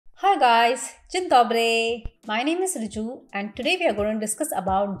Hi guys, Dzień Dobry. My name is Riju and today we are going to discuss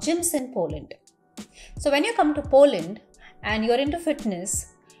about gyms in Poland. So when you come to Poland and you're into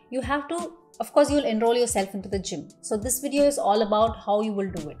fitness, you have to, of course, you'll enroll yourself into the gym. So this video is all about how you will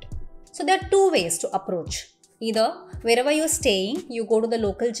do it. So there are two ways to approach. Either wherever you're staying, you go to the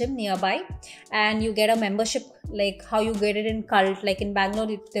local gym nearby and you get a membership like how you get it in Cult. Like in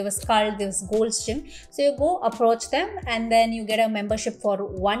Bangalore, there was Cult, there was Gold's Gym. So you go approach them and then you get a membership for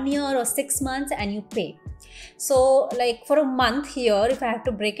 1 year or 6 months and you pay. So like for a month here, if I have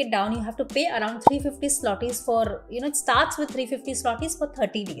to break it down, you have to pay around 350 zlotys for, it starts with 350 zlotys for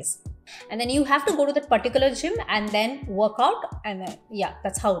 30 days. And then you have to go to that particular gym and then work out and then, yeah,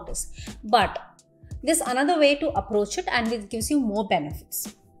 that's how it is. But there's another way to approach it and it gives you more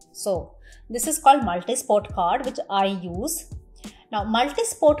benefits. So this is called Multisport Card, which I use. Now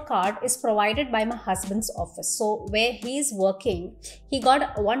Multisport Card is provided by my husband's office. So where he is working, he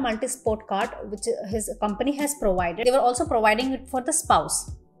got one Multisport Card which his company has provided. They were also providing it for the spouse.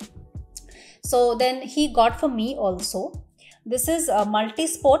 So then he got for me also. This is a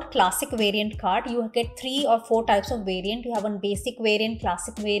Multisport Classic variant card. You get 3 or 4 types of variant. You have one basic variant,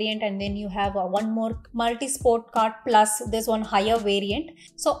 classic variant, and then you have one more Multisport card plus there's one higher variant.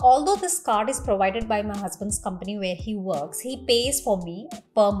 So although this card is provided by my husband's company where he works, he pays for me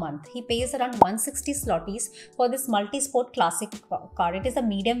per month. He pays around 160 zlotys for this Multisport Classic card. It is a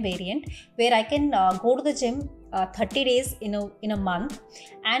medium variant where I can go to the gym 30 days in a month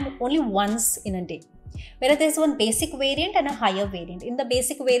and only once in a day. Whereas there's one basic variant and a higher variant. In the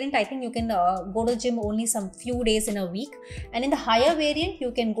basic variant, I think you can go to the gym only some few days in a week. And in the higher variant,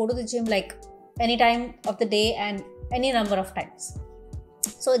 you can go to the gym like any time of the day and any number of times.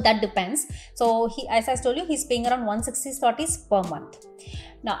 So that depends. So as I told you, he's paying around 160 zlotys per month.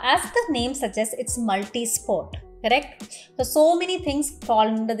 Now, as the name suggests, it's multi-sport. Correct? So many things fall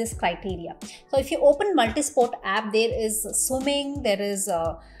under this criteria. So if you open Multisport app, there is swimming, there is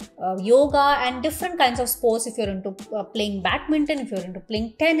yoga and different kinds of sports. If you're into playing badminton, if you're into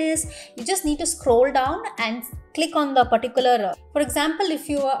playing tennis, you just need to scroll down and click on the particular. For example, if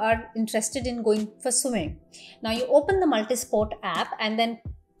you are interested in going for swimming, now you open the Multisport app and then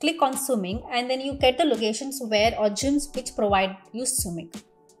click on swimming and then you get the locations where or gyms which provide you swimming.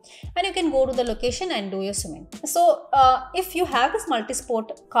 And you can go to the location and do your swimming. So if you have this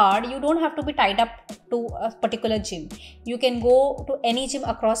Multisport card, you don't have to be tied up to a particular gym. You can go to any gym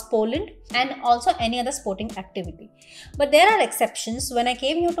across Poland and also any other sporting activity. But there are exceptions. When I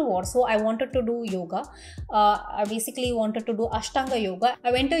came here to Warsaw, I wanted to do yoga. I basically wanted to do Ashtanga yoga.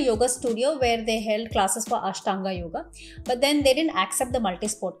 I went to a yoga studio where they held classes for Ashtanga yoga. But then they didn't accept the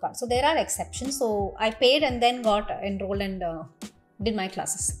Multisport card. So there are exceptions. So I paid and then got enrolled and did my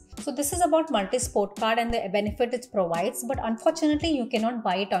classes. So this is about Multisport Card and the benefit it provides, but unfortunately you cannot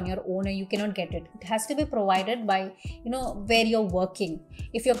buy it on your own or you cannot get it. It has to be provided by, where you're working.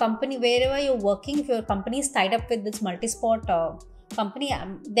 If your company, wherever you're working, if your company is tied up with this Multisport company,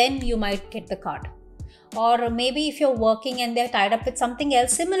 then you might get the card. Or maybe if you're working and they're tied up with something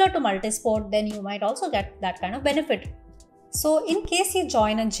else similar to Multisport, then you might also get that kind of benefit. So in case you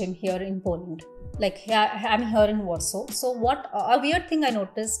join a gym here in Poland, like I'm here in Warsaw. So what a weird thing I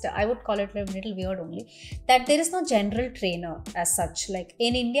noticed, I would call it a little weird only, that there is no general trainer as such. Like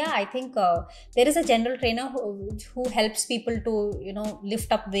in India, I think there is a general trainer who helps people to,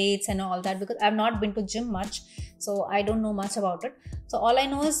 lift up weights and all that, because I've not been to gym much. So I don't know much about it. So all I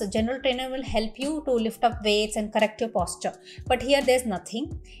know is the general trainer will help you to lift up weights and correct your posture. But here there's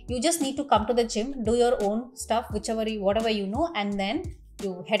nothing. You just need to come to the gym, do your own stuff, whatever you know, and then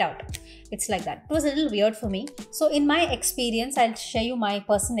you head out. It's like that. It was a little weird for me. So in my experience, I'll share you my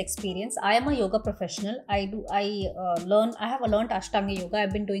personal experience. I am a yoga professional. I have learned Ashtanga yoga.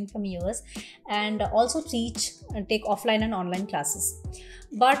 I've been doing from years and also teach and take offline and online classes.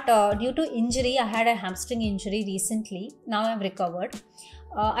 But due to injury, I had a hamstring injury recently. Now I've recovered.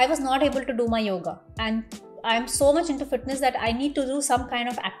 I was not able to do my yoga, and I'm so much into fitness that I need to do some kind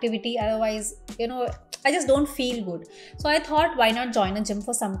of activity. Otherwise, I just don't feel good. So I thought, why not join a gym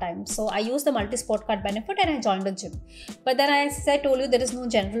for some time? So I used the Multisport Card benefit and I joined a gym. But then as I told you, there is no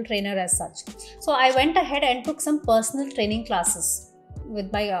general trainer as such. So I went ahead and took some personal training classes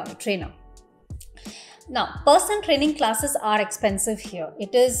with my trainer. Now, personal training classes are expensive here.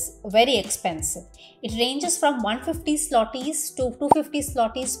 It is very expensive. It ranges from 150 zlotys to 250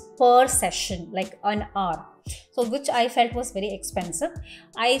 zlotys per session, like an hour. So which I felt was very expensive.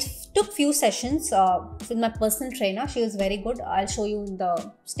 I took few sessions with my personal trainer. She was very good. I'll show you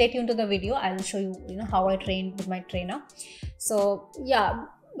stay tuned to the video. I'll show you, how I trained with my trainer. So yeah,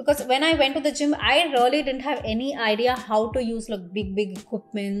 because when I went to the gym, I really didn't have any idea how to use like big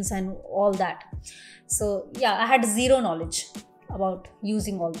equipments and all that. So yeah, I had zero knowledge about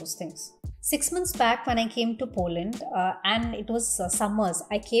using all those things. 6 months back when I came to Poland, and it was summers.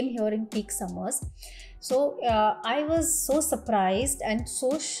 I came here in peak summers. So I was so surprised and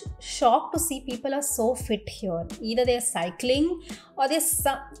so shocked to see people are so fit here. Either they're cycling or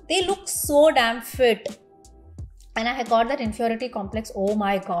they look so damn fit. And I got that inferiority complex. Oh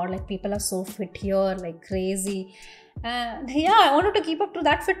my god, like people are so fit here, like crazy. And yeah, I wanted to keep up to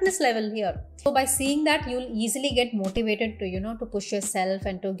that fitness level here. So by seeing that, you'll easily get motivated to, to push yourself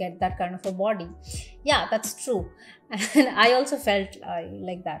and to get that kind of a body. Yeah, that's true. And I also felt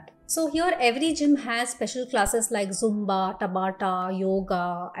like that. So here every gym has special classes like Zumba, Tabata,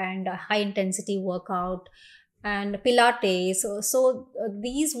 yoga, and high intensity workout and Pilates. So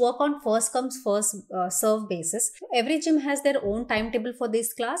these work on first comes first serve basis. Every gym has their own timetable for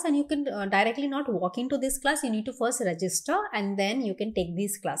this class, and you can directly not walk into this class. You need to first register and then you can take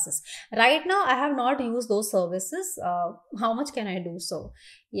these classes. Right now I have not used those services. How much can I do? So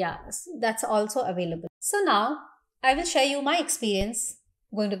yeah, that's also available. So now I will share you my experience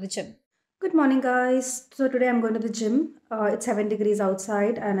going to the gym. Good morning, guys. So today I'm going to the gym. It's 7 degrees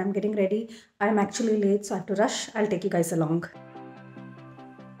outside and I'm getting ready. I'm actually late, so I have to rush. I'll take you guys along.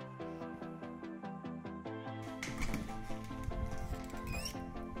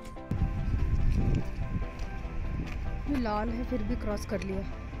 लाल है फिर भी cross कर लिया.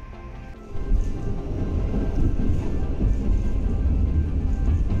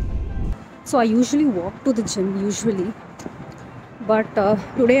 So I usually walk to the gym but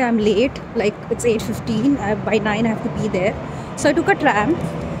today I'm late, like it's 8:15. By 9 I have to be there, so I took a tram.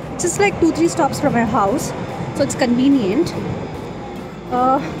 It's just like 2-3 stops from my house, so it's convenient.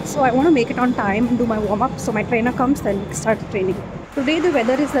 So I want to make it on time and do my warm-up, so my trainer comes, then we start training. Today the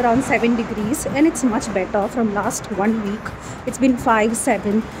weather is around 7 degrees and it's much better from last 1 week. It's been 5,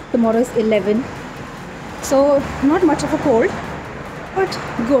 7, tomorrow is 11, so not much of a cold but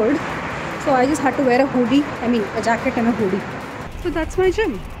good. So I just had to wear a jacket and a hoodie. So that's my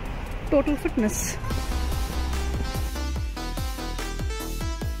gym. Total fitness.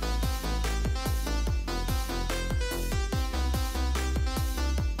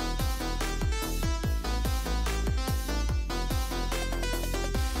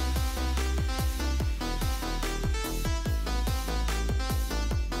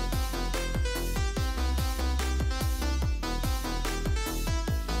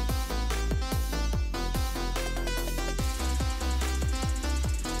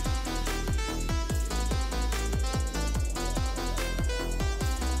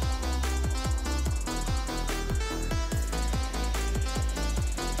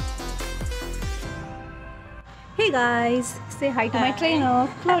 Hey guys, say hi to my trainer,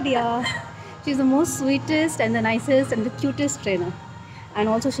 Kaludia. She's the most sweetest and the nicest and the cutest trainer. And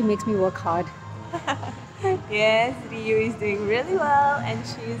also she makes me work hard. Yes, Ryu is doing really well and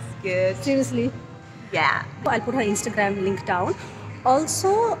she's good. Seriously? Yeah. I'll put her Instagram link down.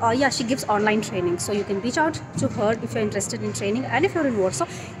 Also, yeah, she gives online training. So you can reach out to her if you're interested in training. And if you're in Warsaw,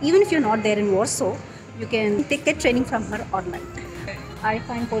 even if you're not there in Warsaw, you can get training from her online. I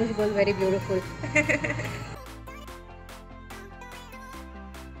find Polish girls very beautiful.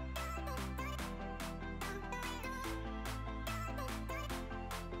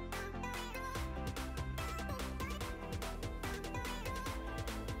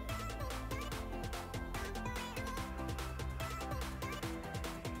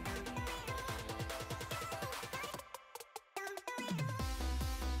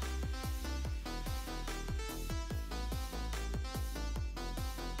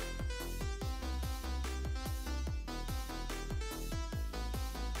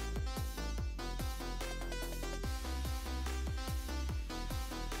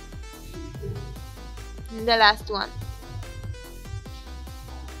 The last one.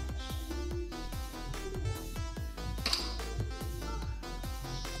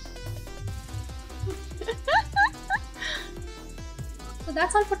 So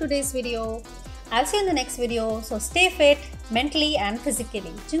that's all for today's video. I'll see you in the next video. So stay fit mentally and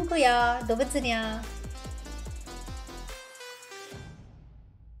physically. Dziękuję. Do widzenia.